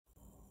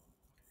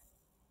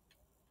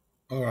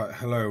All right,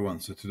 hello everyone.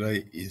 So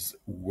today is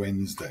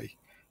Wednesday.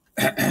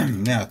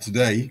 Now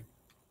today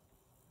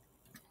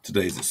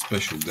is a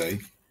special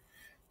day.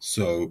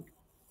 So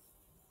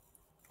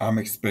I'm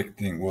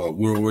expecting, well,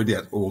 we're already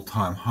at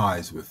all-time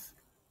highs with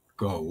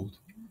gold.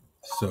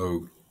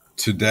 So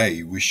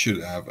today we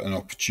should have an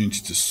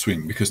opportunity to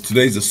swing because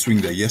today's a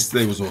swing day.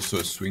 Yesterday was also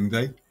a swing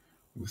day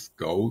with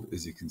gold.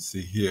 As you can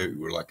see here,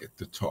 we're like at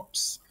the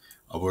tops.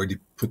 I've already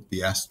put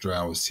the ASTRO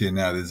hours here.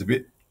 Now there's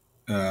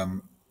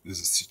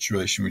a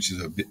situation which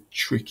is a bit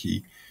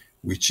tricky,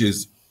 which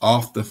is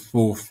after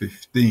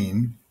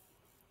 4:15.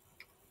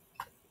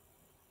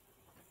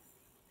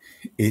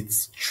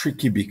 It's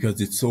tricky because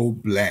it's all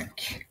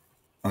blank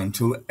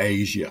until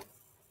Asia.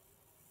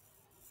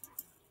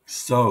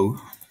 So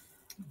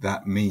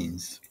that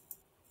means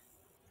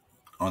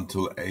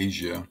until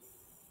Asia,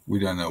 we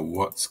don't know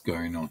what's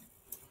going on.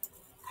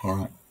 All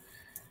right.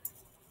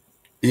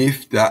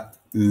 If that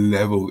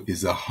level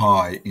is a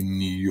high in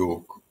New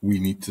York, we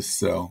need to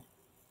sell.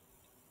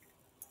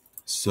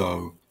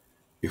 So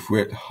if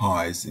we're at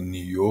highs in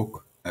New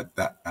York at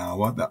that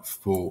hour, that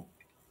 4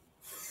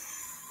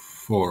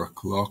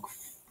 o'clock,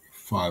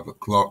 5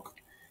 o'clock,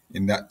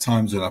 in that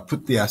time zone, I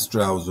put the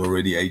Astro hours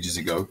already ages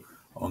ago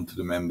onto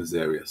the members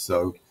area.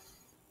 So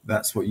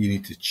that's what you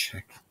need to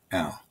check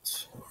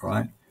out. All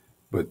right.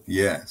 But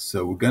yeah,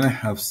 so we're going to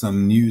have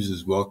some news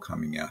as well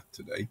coming out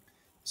today.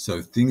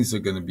 So things are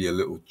going to be a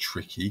little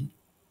tricky,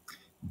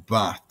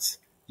 but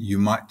you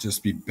might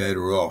just be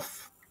better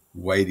off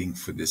waiting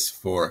for this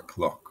 4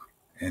 o'clock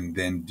and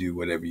then do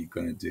whatever you're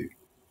going to do.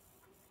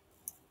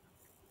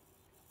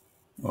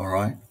 All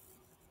right.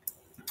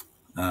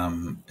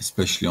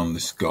 Especially on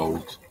this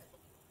gold.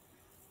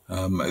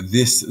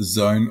 This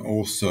zone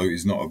also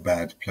is not a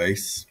bad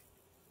place,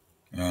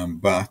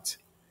 but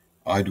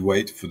I'd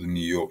wait for the New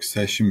York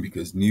session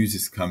because news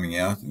is coming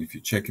out. And if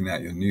you're checking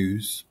out your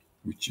news,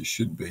 which you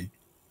should be,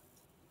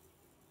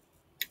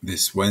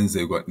 this Wednesday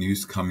we've got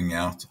news coming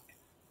out.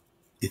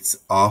 It's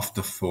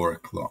after 4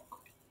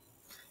 o'clock.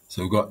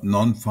 So we've got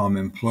non-farm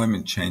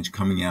employment change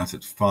coming out at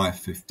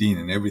 5:15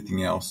 and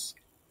everything else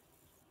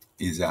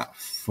is at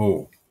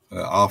 4,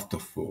 after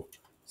 4.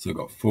 So we've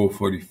got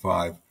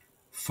 4:45,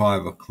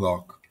 5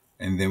 o'clock,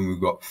 and then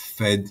we've got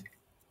Fed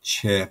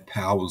Chair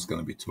Powell's going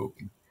to be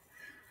talking.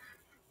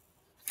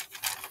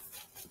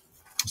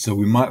 So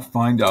we might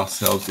find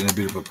ourselves in a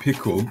bit of a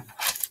pickle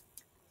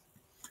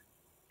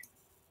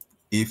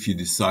if you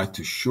decide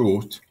to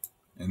short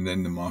and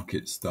then the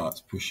market starts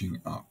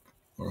pushing up.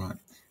 All right.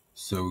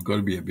 So we've got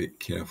to be a bit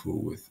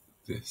careful with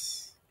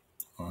this.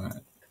 All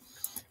right.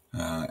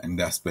 And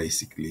that's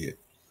basically it.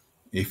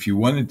 If you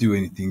want to do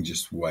anything,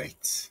 just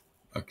wait.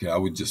 Okay. I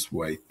would just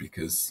wait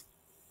because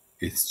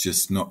it's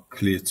just not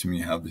clear to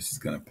me how this is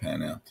going to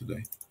pan out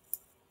today.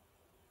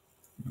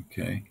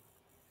 Okay.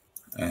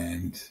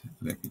 And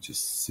let me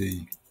just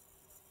see.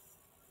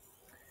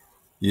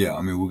 Yeah,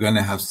 I mean, we're going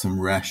to have some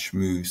rash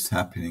moves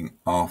happening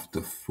after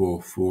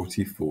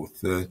 4:40,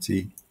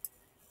 4:30,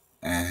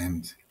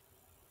 and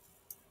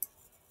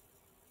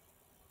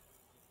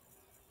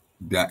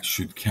that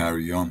should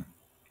carry on.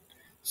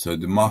 So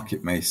the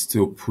market may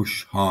still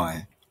push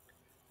high.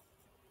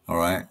 All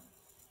right.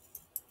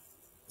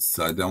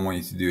 So I don't want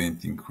you to do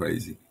anything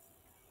crazy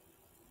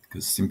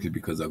simply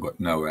because I've got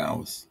no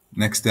hours.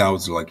 Next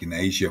hours are like in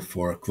Asia,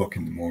 4 o'clock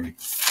in the morning.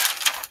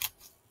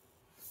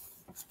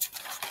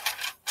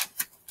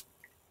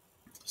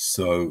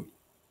 So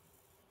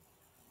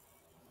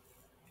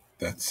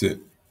that's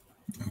it.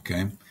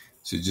 Okay.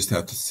 So you just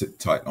have to sit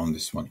tight on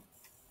this one.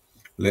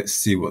 Let's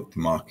see what the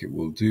market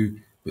will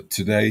do. But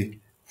today,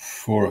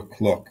 4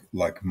 o'clock,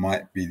 like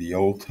might be the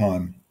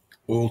all-time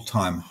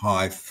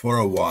high for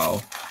a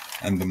while,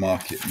 and the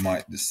market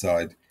might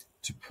decide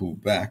to pull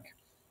back.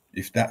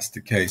 If that's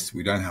the case,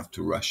 we don't have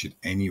to rush it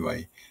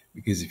anyway,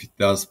 because if it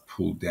does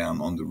pull down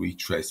on the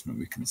retracement,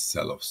 we can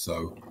sell off.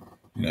 So,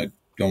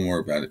 don't worry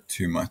about it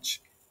too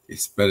much.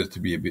 It's better to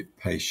be a bit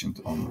patient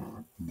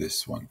on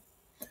this one.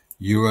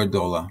 Euro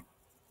dollar.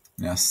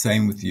 Now,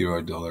 same with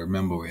euro dollar.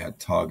 Remember, we had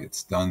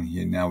targets done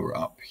here. Now we're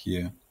up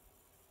here.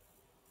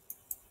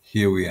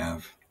 Here we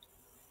have,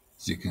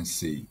 as you can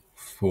see,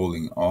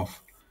 falling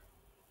off.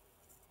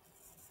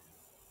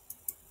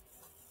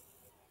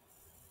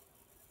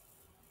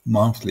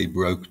 Monthly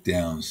broke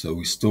down, so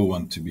we still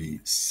want to be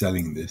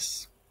selling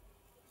this.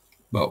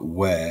 But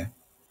where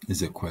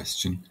is a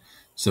question.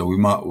 So we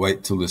might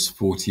wait till this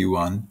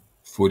 41,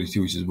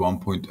 42, which is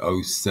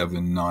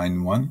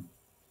 1.0791.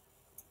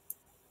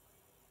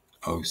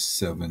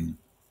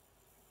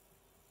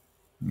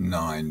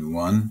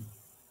 0791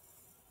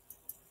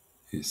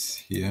 is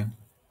here,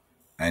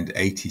 and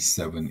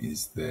 87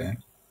 is there.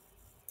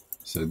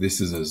 So this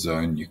is a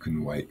zone you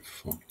can wait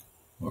for.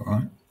 All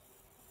right.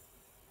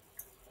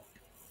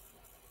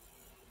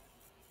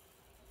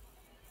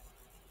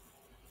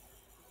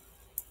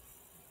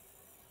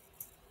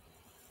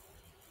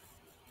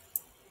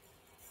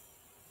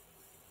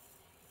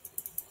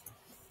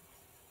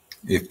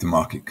 If the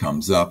market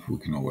comes up, we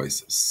can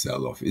always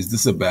sell off. Is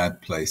this a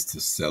bad place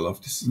to sell off?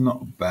 This is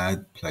not a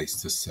bad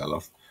place to sell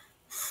off.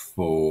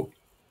 for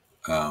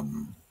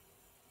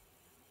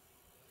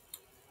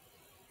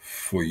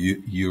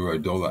euro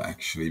dollar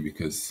actually,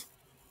 because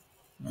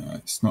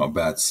it's not a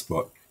bad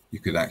spot. You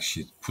could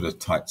actually put a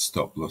tight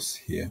stop loss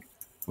here,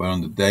 but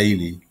on the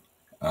daily,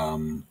 I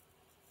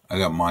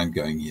don't mind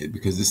going here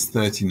because this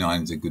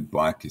 39 is a good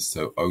buy case.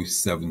 So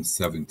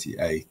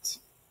 0778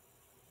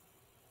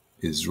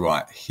 is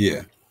right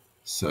here.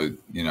 So,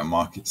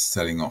 markets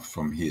selling off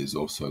from here is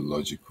also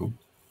logical,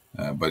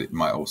 but it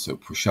might also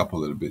push up a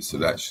little bit. So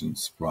that shouldn't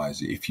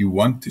surprise you. If you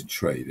want to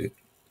trade it,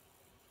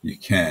 you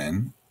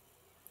can.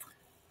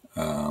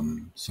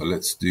 So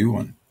let's do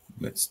one.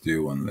 Let's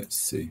do one. Let's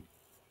see.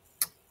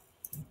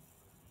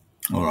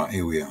 All right,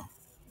 here we are.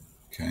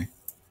 Okay.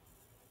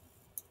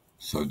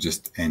 So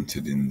just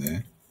entered in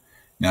there.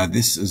 Now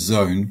this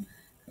zone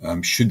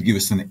should give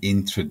us an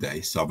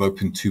intraday. So I've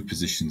opened two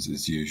positions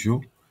as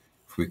usual.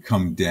 If we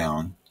come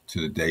down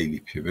to the daily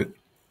pivot,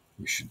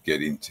 we should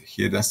get into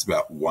here. That's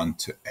about 1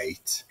 to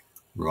 8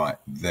 right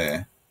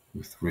there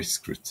with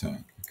risk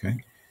return.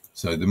 Okay.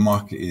 So the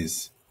market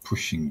is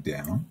pushing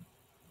down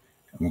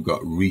and we've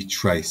got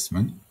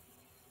retracement.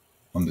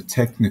 On the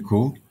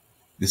technical,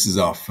 this is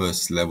our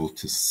first level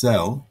to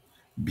sell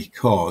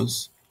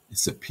because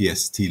it's a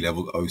PST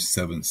level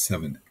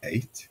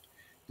 0778.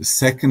 The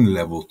second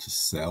level to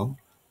sell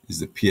is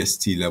the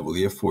PST level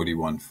here,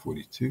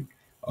 4142,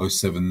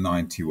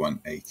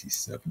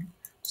 0791.87.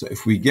 So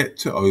if we get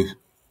to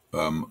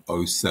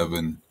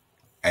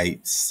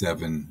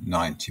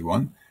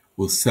 0787.91,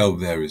 we'll sell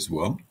there as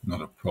well,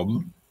 not a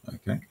problem.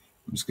 Okay,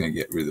 I'm just going to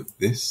get rid of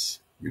this.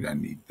 We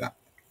don't need that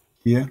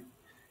here.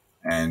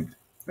 And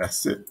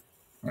that's it.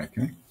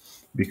 Okay,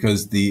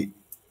 because the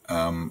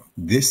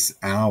this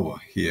hour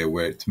here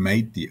where it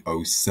made the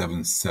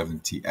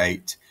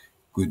 0778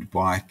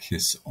 goodbye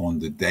kiss on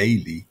the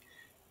daily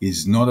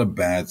is not a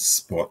bad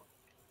spot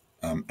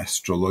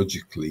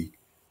astrologically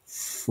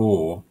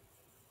for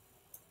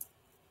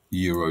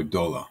euro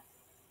dollar.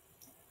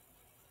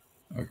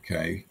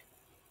 Okay,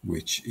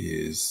 which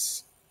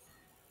is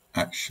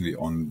actually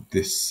on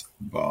this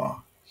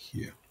bar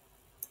here.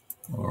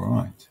 All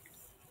right.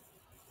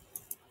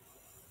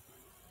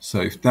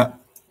 So if that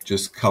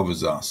just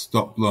covers our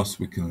stop loss,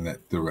 we can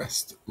let the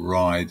rest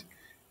ride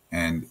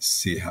and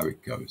see how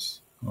it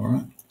goes. All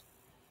right.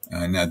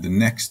 Now the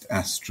next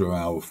Astro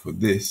hour for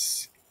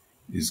this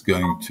is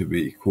going to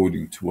be,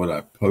 according to what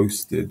I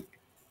posted,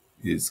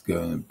 is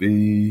going to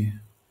be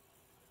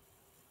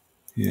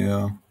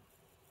here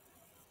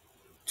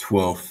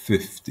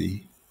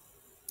 12:50.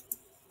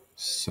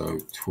 So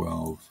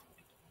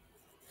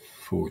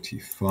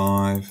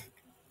 12:45,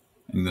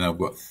 and then I've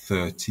got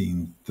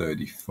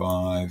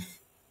 13:35.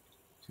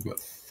 So I've got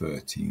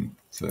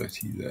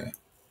 13:30 there.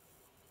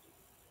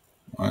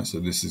 All right, so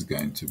this is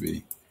going to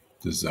be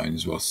the zone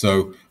as well.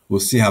 So we'll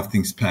see how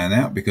things pan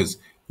out, because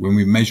when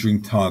we're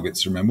measuring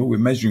targets, remember, we're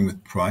measuring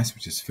with price,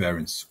 which is fair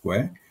and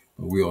square,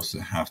 but we also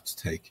have to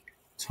take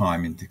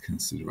time into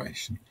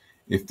consideration.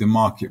 If the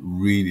market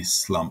really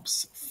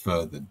slumps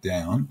further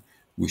down,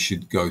 we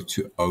should go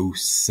to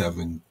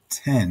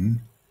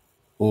 0710,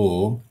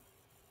 or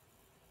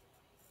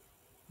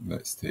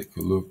let's take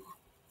a look,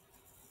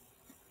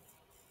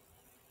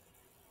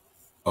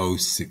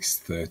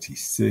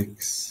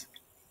 0636.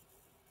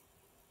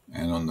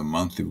 And on the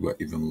monthly, we've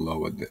got even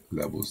lower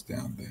levels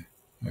down there.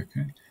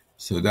 Okay,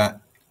 so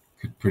that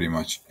could pretty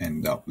much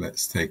end up.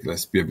 Let's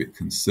be a bit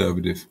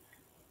conservative,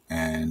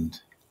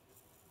 and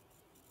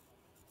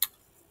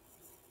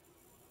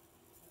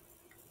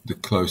the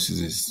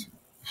closest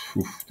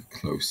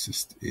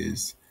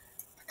is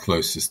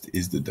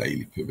the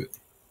daily pivot.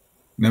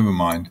 Never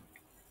mind,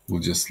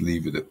 we'll just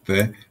leave it at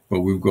there.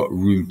 But we've got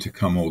room to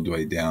come all the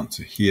way down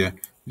to here,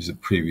 which is the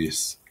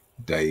previous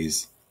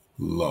day's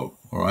low.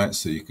 All right,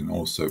 so you can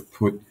also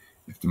put,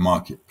 if the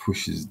market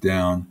pushes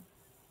down,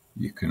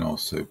 you can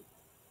also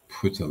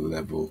put a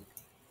level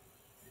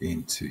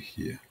into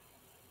here.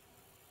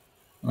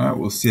 All right,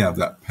 we'll see how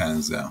that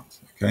pans out.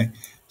 Okay,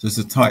 so it's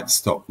a tight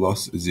stop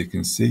loss, as you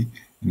can see,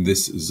 and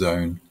this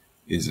zone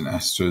is an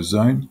Astro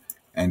zone,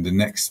 and the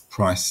next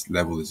price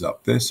level is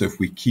up there. So if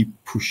we keep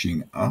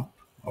pushing up,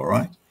 all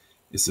right,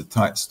 it's a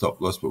tight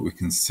stop loss, but we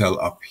can sell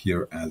up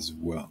here as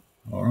well.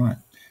 All right,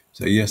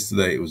 so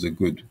yesterday it was a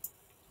good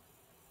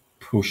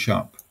push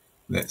up.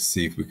 Let's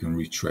see if we can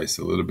retrace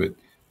a little bit,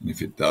 and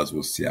if it does,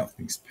 we'll see how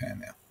things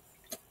pan out.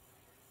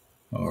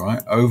 All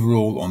right,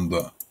 overall on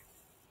the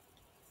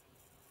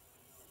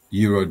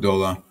euro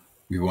dollar,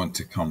 we want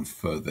to come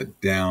further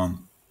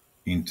down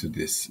into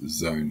this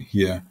zone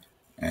here,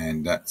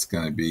 and that's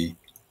going to be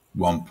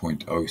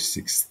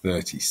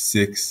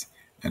 1.0636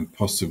 and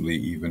possibly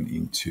even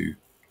into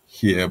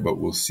here, but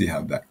we'll see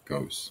how that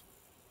goes.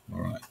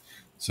 All right,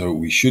 so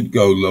we should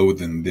go lower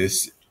than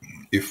this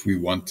if we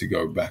want to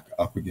go back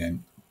up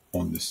again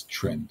on this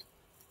trend.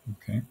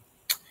 Okay,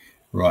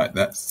 right,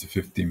 that's the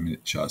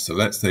 15-minute chart. So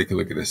let's take a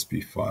look at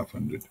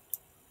SP500.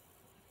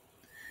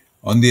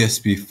 On the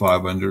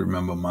SP500,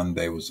 remember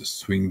Monday was a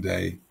swing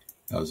day.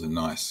 That was a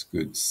nice,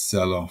 good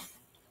sell-off.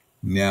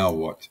 Now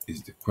what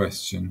is the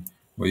question?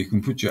 Well, you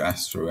can put your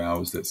Astro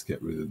hours. Let's get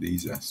rid of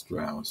these Astro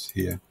hours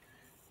here.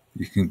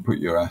 You can put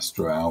your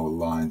Astro hour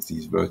lines,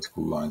 these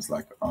vertical lines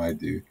like I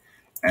do.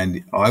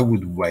 And I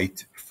would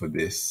wait for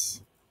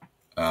this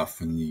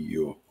for New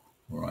York,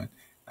 all right?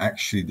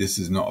 Actually, this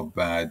is not a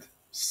bad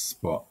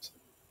spot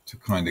to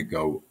kind of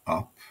go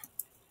up.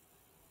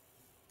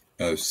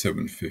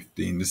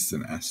 0715, this is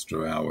an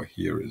Astro hour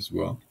here as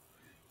well.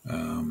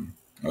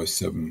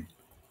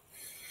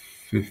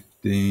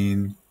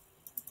 0715,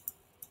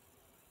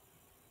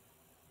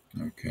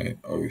 okay,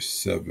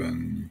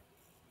 07,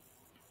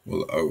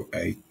 well,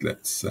 08,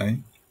 let's say,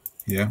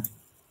 here.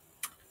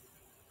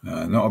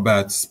 Not a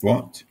bad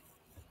spot.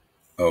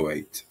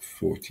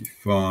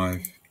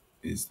 0845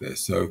 is there.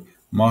 So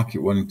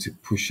market wanting to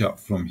push up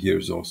from here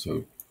is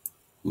also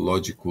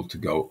logical to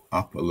go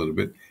up a little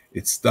bit.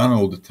 It's done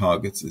all the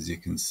targets, as you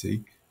can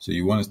see. So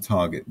you want to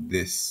target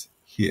this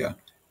here,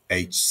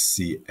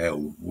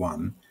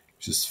 HCL1,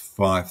 which is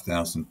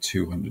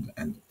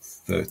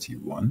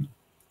 5,231.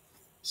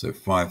 So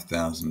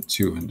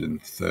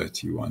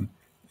 5,231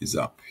 is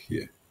up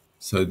here.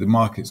 So the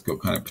market's got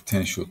kind of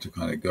potential to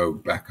kind of go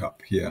back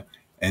up here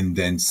and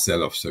then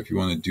sell off. So if you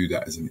want to do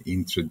that as an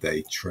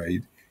intraday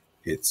trade,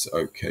 it's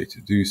okay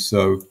to do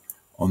so.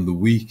 On the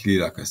weekly,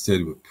 like I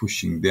said, we're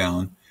pushing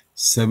down.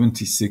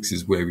 76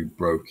 is where we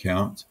broke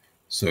out.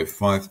 So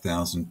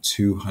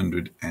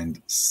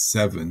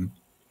 5,207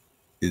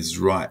 is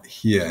right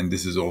here. And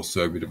this is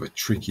also a bit of a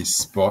tricky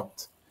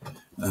spot.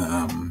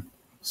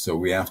 So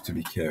we have to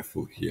be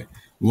careful here.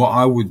 What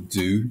I would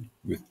do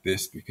with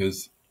this,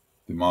 because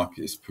the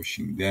market is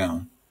pushing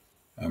down,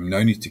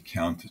 no need to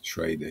counter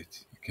trade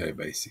it. Okay,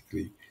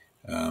 basically,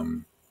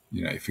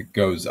 you know, if it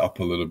goes up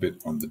a little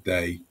bit on the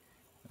day,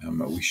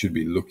 we should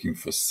be looking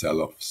for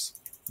sell-offs.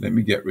 Let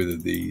me get rid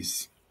of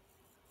these.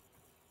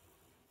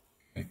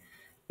 Okay,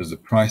 because the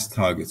price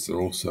targets are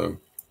also,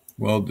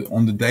 well,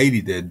 on the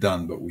daily they're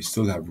done, but we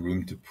still have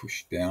room to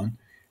push down.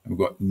 And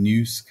we've got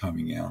news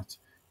coming out.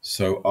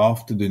 So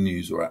after the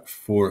news or at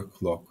 4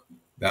 o'clock,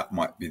 that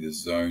might be the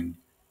zone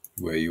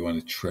where you want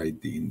to trade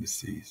the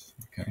indices.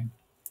 Okay,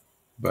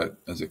 but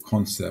as a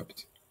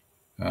concept,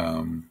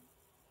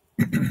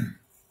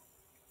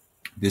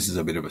 this is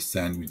a bit of a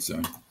sandwich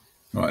zone.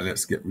 All right,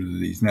 let's get rid of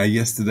these. Now,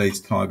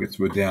 yesterday's targets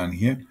were down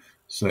here.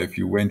 So if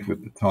you went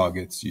with the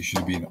targets, you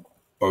should be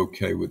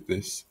okay with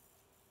this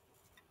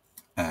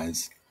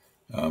as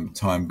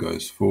time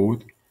goes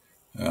forward.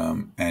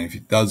 And if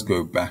it does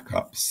go back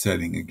up,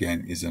 selling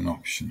again is an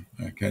option.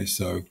 Okay,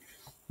 so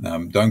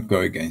don't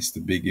go against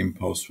the big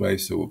impulse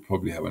wave. So we'll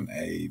probably have an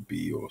A,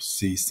 B, or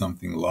C,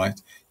 something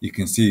light. You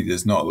can see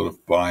there's not a lot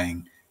of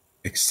buying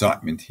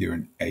excitement here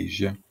in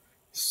Asia.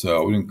 So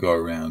I wouldn't go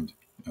around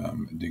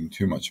doing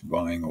too much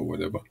buying or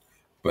whatever.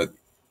 But,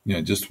 you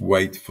know, just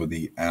wait for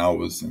the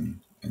hours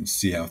and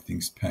see how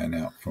things pan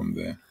out from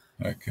there.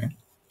 Okay.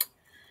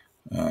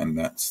 And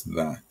that's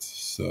that.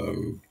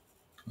 So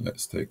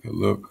let's take a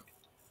look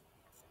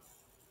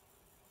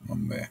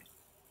on there.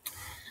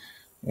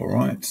 All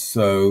right,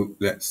 so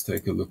let's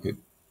take a look at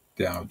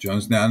Dow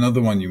Jones. Now, another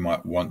one you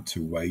might want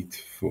to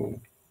wait for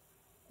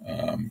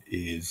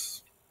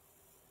is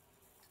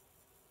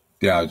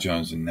Dow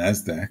Jones and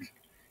NASDAQ,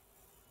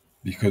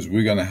 because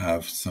we're going to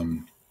have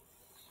some,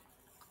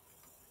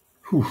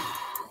 we're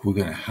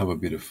going to have a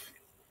bit of,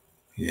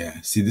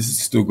 yeah, see, this has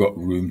still got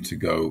room to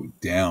go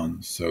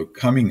down. So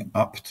coming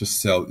up to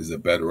sell is a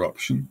better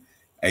option.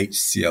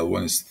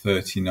 HCL1 is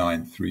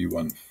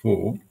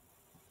 39,314.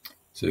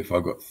 So if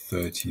I've got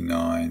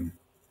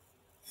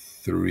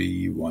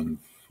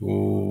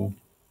 39,314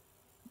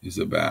 is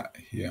about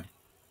here.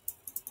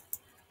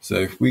 So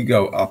if we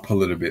go up a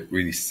little bit,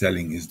 really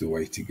selling is the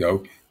way to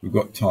go. We've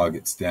got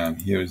targets down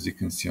here, as you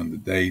can see on the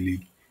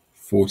daily,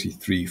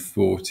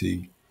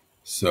 43.40.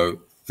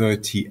 So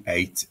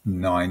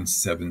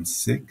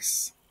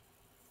 38,976.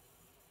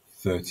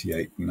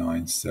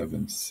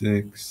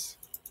 38,976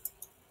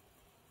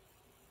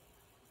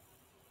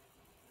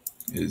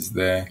 is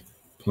there.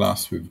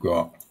 Plus we've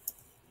got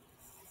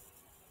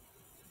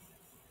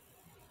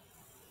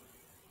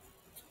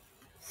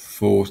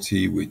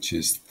 40, which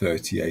is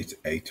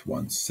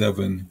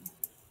 38,817.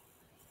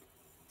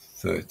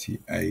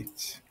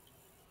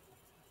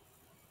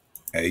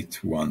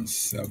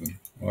 38,817.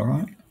 All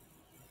right.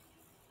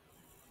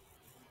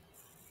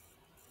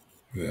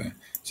 There.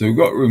 So we've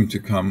got room to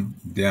come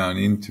down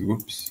into,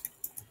 whoops.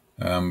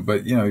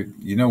 But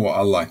you know what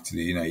I like to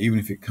do, even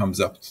if it comes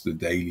up to the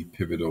daily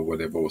pivot or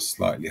whatever, or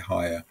slightly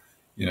higher,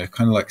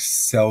 kind of like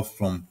sell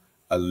from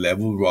a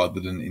level rather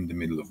than in the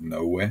middle of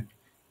nowhere.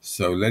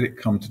 So let it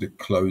come to the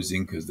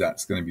closing, because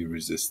that's going to be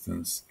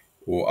resistance,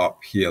 or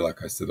up here,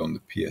 like I said, on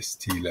the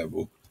PST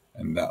level,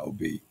 and that'll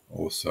be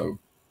also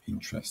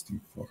interesting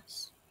for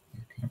us.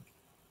 Okay.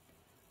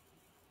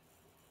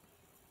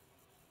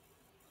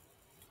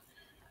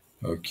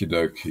 Okie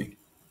dokie.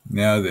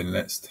 Now then,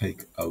 let's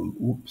take a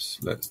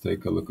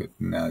look at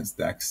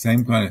NASDAQ.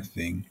 Same kind of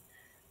thing.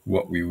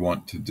 What we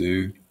want to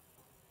do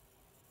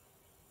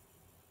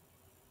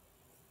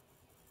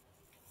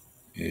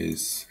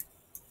is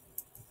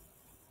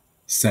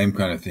Same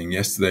kind of thing.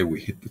 Yesterday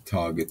we hit the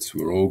targets.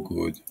 We're all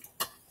good.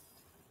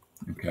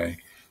 Okay.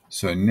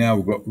 So now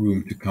we've got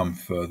room to come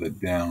further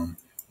down.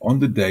 On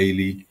the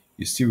daily,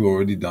 you see we've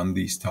already done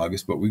these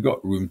targets, but we've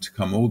got room to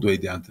come all the way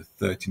down to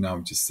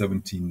 39, which is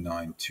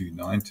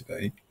 17,929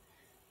 today.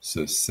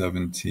 So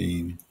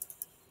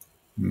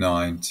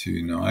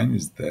 17,929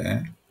 is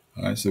there.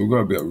 All right, so we've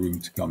got a bit of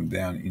room to come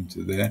down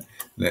into there.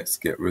 Let's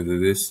get rid of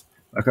this.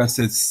 Like I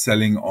said,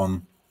 selling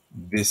on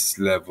this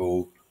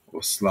level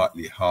or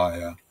slightly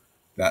higher,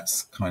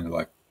 that's kind of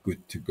like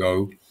good to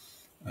go.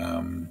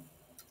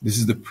 This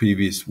is the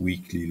previous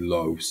weekly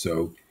low,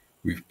 so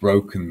we've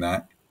broken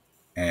that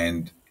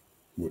and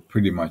we're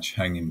pretty much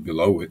hanging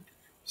below it.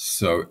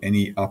 So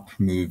any up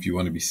move you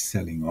want to be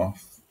selling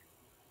off,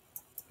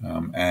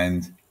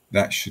 and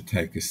that should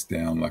take us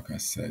down, like I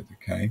said.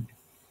 Okay,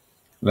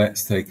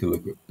 let's take a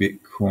look at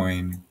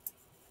Bitcoin.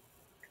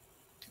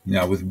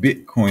 Now with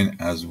Bitcoin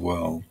as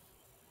well,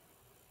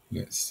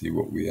 let's see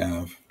what we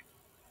have.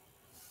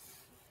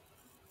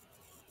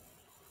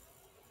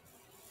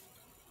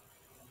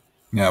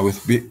 Now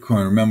with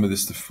Bitcoin, remember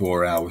this is the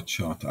 4-hour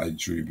chart I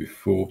drew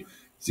before.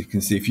 As you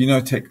can see, if you know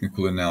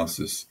technical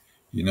analysis,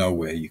 you know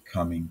where you're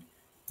coming.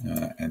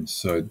 And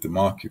so the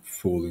market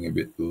falling a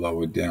bit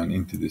lower down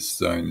into this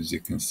zone, as you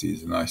can see,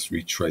 is a nice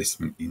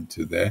retracement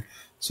into there.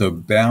 So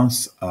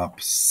bounce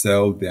up,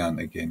 sell down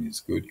again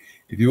is good.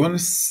 If you want to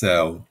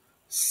sell,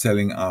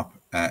 selling at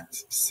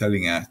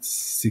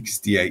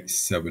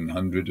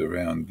 68,700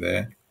 around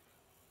there.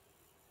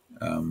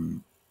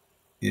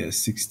 Yeah,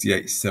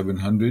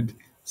 68,700,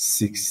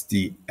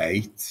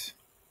 68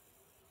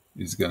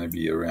 is going to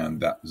be around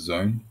that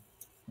zone,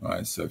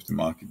 right? So if the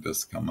market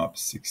does come up,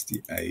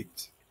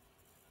 68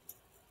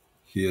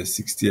 here,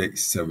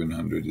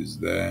 68,700 is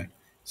there.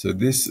 So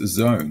this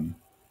zone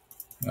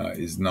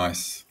is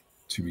nice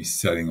to be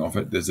selling off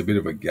it. There's a bit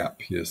of a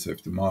gap here, so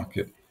if the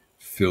market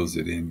fills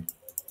it in,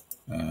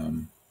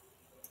 I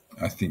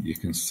think you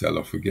can sell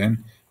off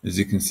again. As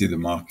you can see, the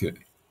market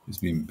has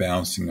been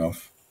bouncing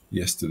off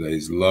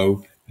yesterday's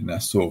low, and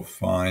that's all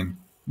fine,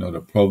 not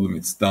a problem.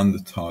 It's done the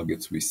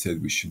targets we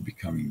said we should be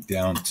coming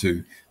down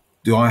to.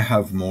 Do I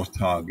have more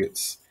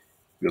targets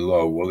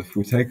below? Well, if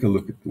we take a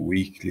look at the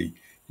weekly,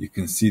 you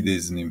can see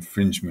there's an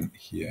infringement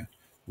here,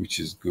 which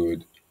is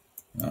good.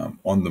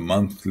 On the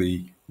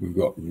monthly, we've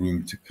got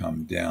room to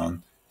come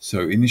down.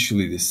 So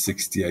initially this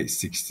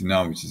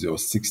 68.69, which is your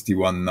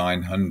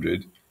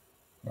 61,900,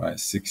 right?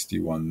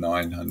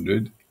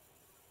 61,900,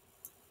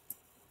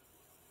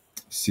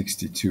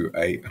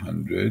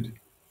 62,800,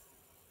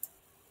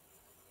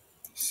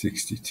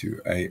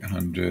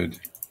 62,800,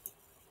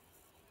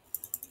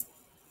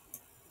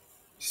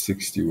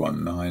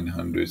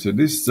 61,900. So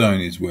this zone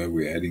is where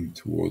we're heading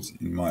towards,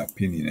 in my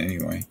opinion,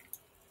 anyway.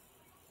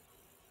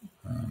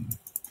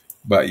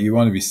 But you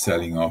want to be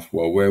selling off.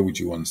 Well, where would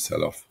you want to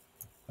sell off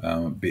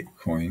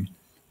Bitcoin?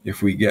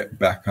 If we get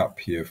back up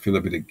here, fill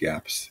a bit of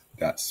gaps,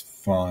 that's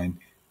fine.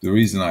 The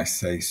reason I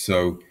say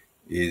so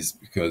is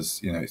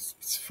because, you know,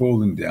 it's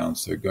fallen down.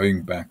 So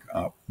going back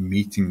up,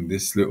 meeting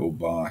this little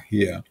bar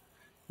here,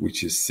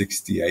 which is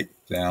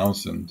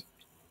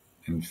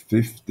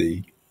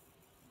 68,050,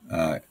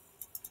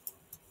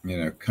 you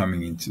know,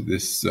 coming into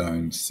this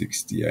zone,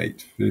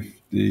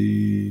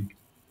 68.50.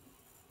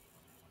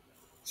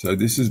 So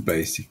this is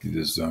basically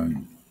the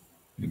zone,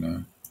 you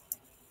know.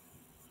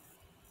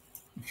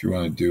 If you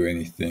want to do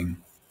anything,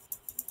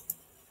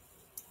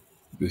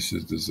 this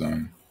is the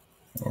zone.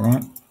 All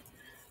right,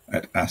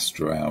 at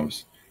ASTRO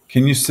hours.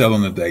 Can you sell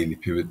on a daily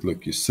pivot?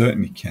 Look, you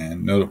certainly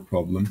can, not a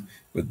problem.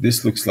 But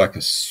this looks like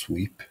a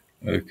sweep,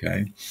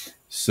 okay?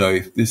 So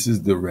if this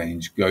is the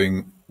range,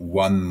 going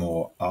one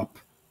more up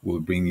will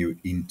bring you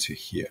into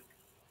here,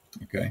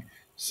 okay?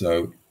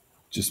 So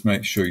just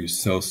make sure you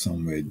sell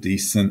somewhere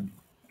decent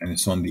and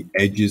it's on the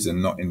edges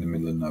and not in the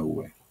middle of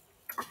nowhere.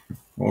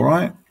 All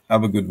right,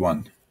 have a good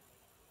one.